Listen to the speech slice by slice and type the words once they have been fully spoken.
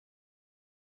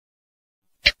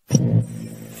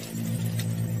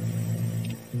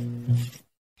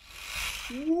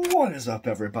What is up,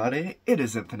 everybody? It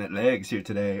is Infinite Legs here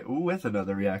today with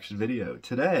another reaction video.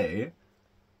 Today,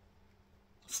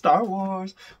 Star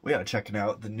Wars. We are checking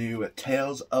out the new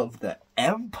Tales of the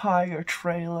Empire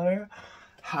trailer.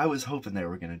 I was hoping they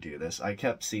were going to do this. I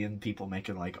kept seeing people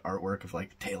making like artwork of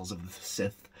like Tales of the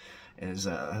Sith is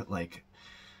like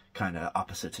kind of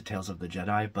opposite to Tales of the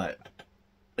Jedi, but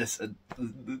this is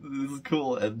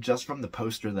cool. And just from the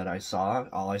poster that I saw,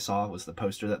 all I saw was the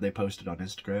poster that they posted on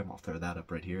Instagram. I'll throw that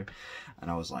up right here. And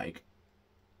I was like,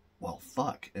 well,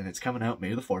 fuck. And it's coming out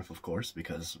May the 4th, of course,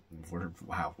 because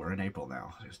we're in April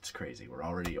now. It's crazy. We're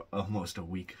already almost a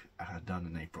week done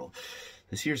in April.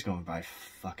 This year's going by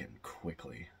fucking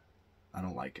quickly. I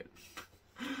don't like it.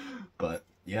 But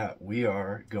yeah, we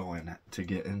are going to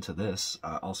get into this.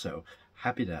 Also,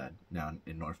 Happy Dad down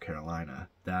in North Carolina.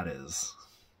 That's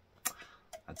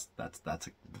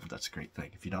a great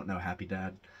thing. If you don't know Happy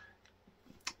Dad,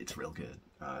 it's real good.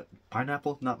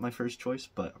 Pineapple, not my first choice,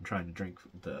 but I'm trying to drink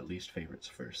the least favorites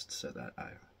first so that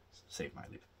I save my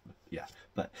leaf. Yeah,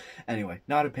 but anyway,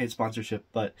 not a paid sponsorship,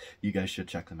 but you guys should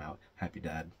check them out. Happy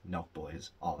Dad, Milk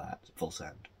Boys, all that, full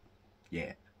send.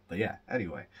 Yeah, but yeah,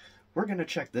 anyway, we're gonna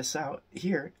check this out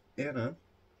here in a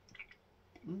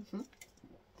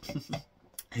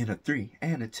in a 3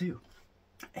 and a 2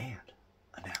 and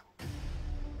a now.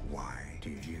 Why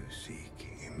did you seek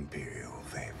Imperial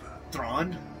favor?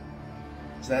 Thrawn?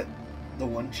 Is that the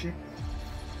one chick?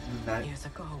 Years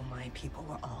ago, my people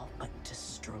were all but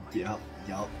destroyed. Yup.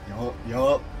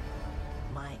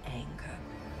 My anger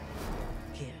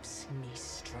gives me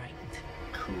strength.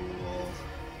 Cool.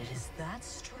 It is that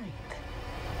strength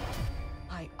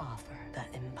I offer the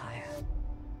Empire.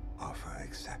 Offer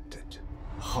accepted.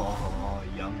 Oh,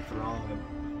 young Thrawn.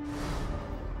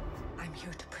 I'm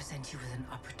here to present you with an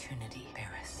opportunity,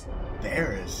 Barris.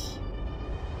 Barris?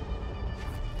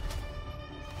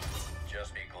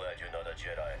 Just be glad you're not a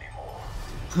Jedi anymore.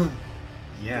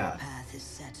 Yeah. Your path is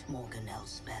set, Morgan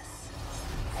Elsbeth.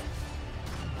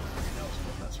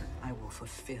 That's her. I will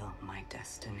fulfill my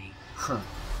destiny. Huh.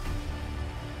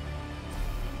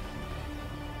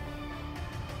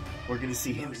 We're gonna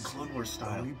see him in Clone Wars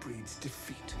style. Only breeds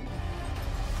defeat.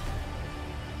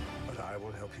 But I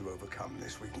will help you overcome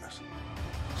this weakness.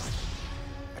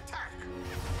 Attack!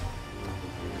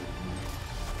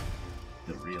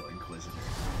 The real Inquisitor.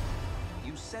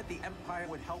 You said the Empire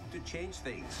would help to change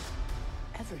things.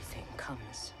 Everything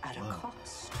comes at a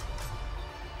cost.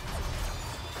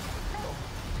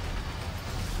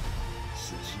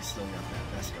 So she's still got that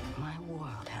vest on. My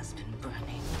world has been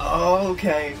burning Oh,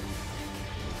 okay.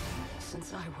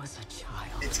 since I was a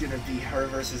child. It's gonna be her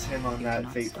versus him on that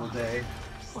cannot fateful stop day.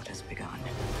 What has begun?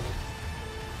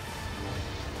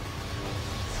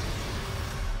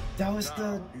 That was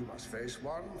the You must face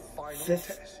one final 5th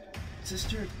test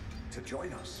sister. to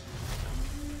join us.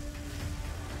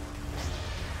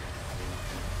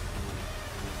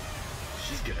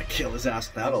 She's gonna kill his ass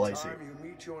with that lightsaber. It's time you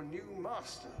meet your new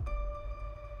master.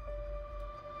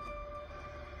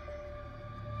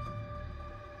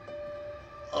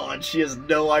 Oh, and she has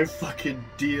no fucking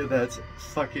idea that's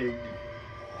fucking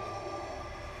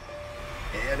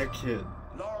Anakin.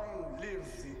 Long live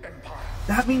the Empire.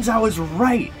 That means I was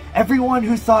right. Everyone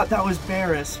who thought that was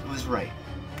Barris was right.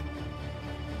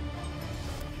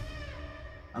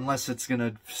 Unless it's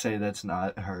gonna say that's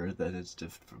not her, that it's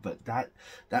different. But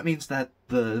that means that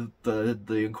the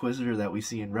Inquisitor that we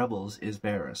see in Rebels is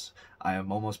Barris. I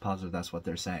am almost positive that's what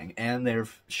they're saying. And they're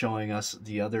showing us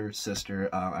the other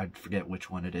sister. I forget which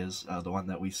one it is. The one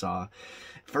that we saw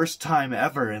first time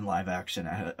ever in live action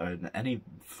in any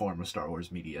form of Star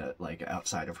Wars media, like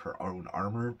outside of her own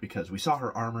armor, because we saw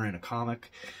her armor in a comic,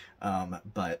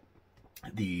 but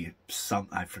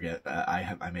I forget.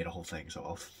 I made a whole thing, so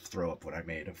I'll throw up what I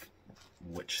made of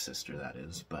which sister that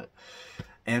is.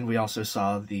 And we also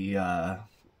saw the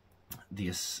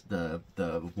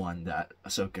one that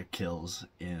Ahsoka kills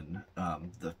in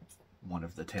one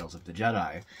of the Tales of the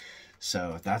Jedi.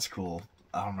 So that's cool.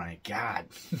 Oh my god.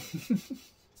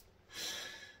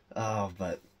 Oh,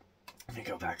 but let me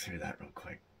go back through that real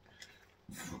quick.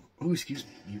 Ooh, excuse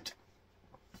me, mute.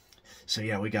 So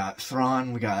yeah, we got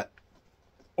Thrawn, we got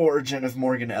origin of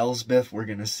Morgan Elsbeth. We're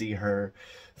gonna see her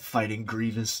fighting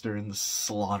Grievous during the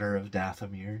slaughter of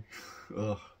Dathomir.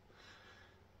 Ugh.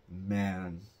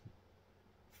 Man.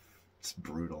 It's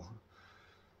brutal.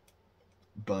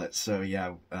 But, so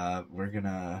yeah, we're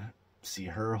gonna see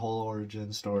her whole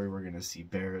origin story. We're gonna see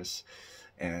Barris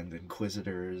and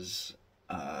Inquisitors.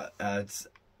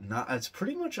 It's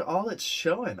pretty much all it's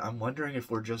showing. I'm wondering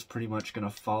if we're just pretty much gonna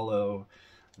follow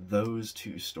those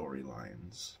two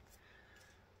storylines.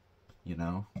 You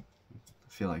know?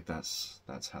 feel like that's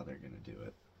how they're gonna do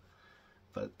it.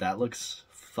 But that looks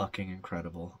fucking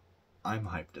incredible. I'm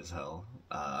hyped as hell.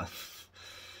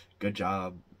 Good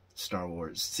job, Star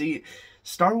Wars. See,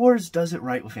 Star Wars does it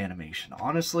right with animation.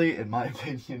 Honestly, in my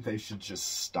opinion, they should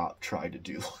just stop trying to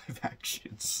do live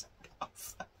action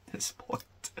stuff at this point.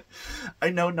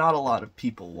 I know not a lot of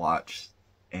people watch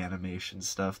animation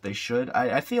stuff. They should.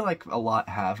 I feel like a lot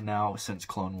have now since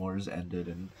Clone Wars ended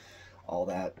and all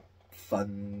that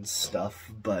fun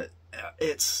stuff, but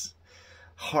it's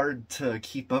hard to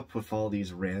keep up with all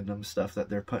these random stuff that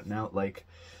they're putting out. Like,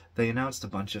 they announced a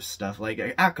bunch of stuff, like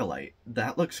Acolyte.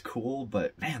 That looks cool,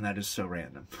 but man, that is so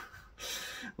random.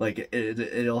 Like,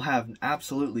 it'll have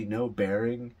absolutely no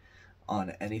bearing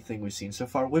on anything we've seen so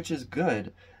far, which is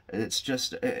good. It's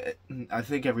just, I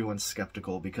think everyone's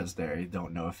skeptical because they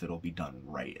don't know if it'll be done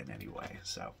right in any way.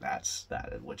 So that's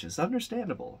that, which is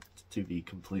understandable, to be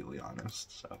completely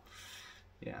honest. So,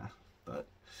 yeah, but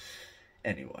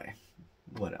anyway.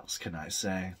 What else can I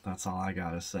say? That's all I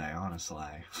gotta say, honestly.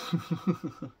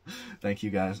 Thank you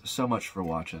guys so much for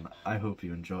watching. I hope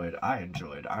you enjoyed. I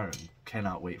enjoyed. I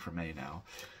cannot wait for May now.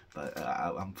 But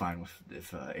I'm fine with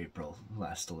if April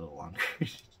lasts a little longer.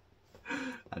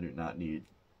 I do not need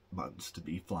months to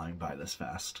be flying by this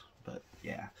fast. But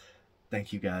yeah.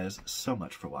 Thank you guys so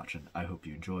much for watching. I hope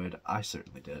you enjoyed. I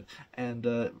certainly did.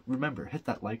 And remember, hit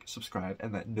that like, subscribe,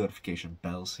 and that notification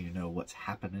bell so you know what's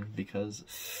happening, because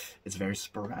it's very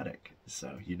sporadic,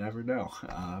 so you never know.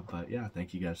 But yeah,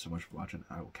 thank you guys so much for watching.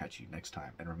 I will catch you next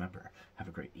time. And remember, have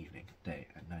a great evening, day,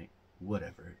 and night,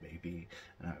 whatever it may be.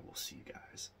 And I will see you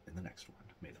guys in the next one.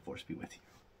 May the Force be with you.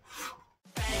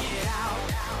 Bang it out,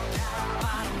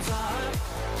 bottoms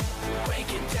up,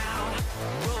 break it down.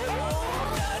 Whoa,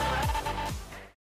 whoa, da, da.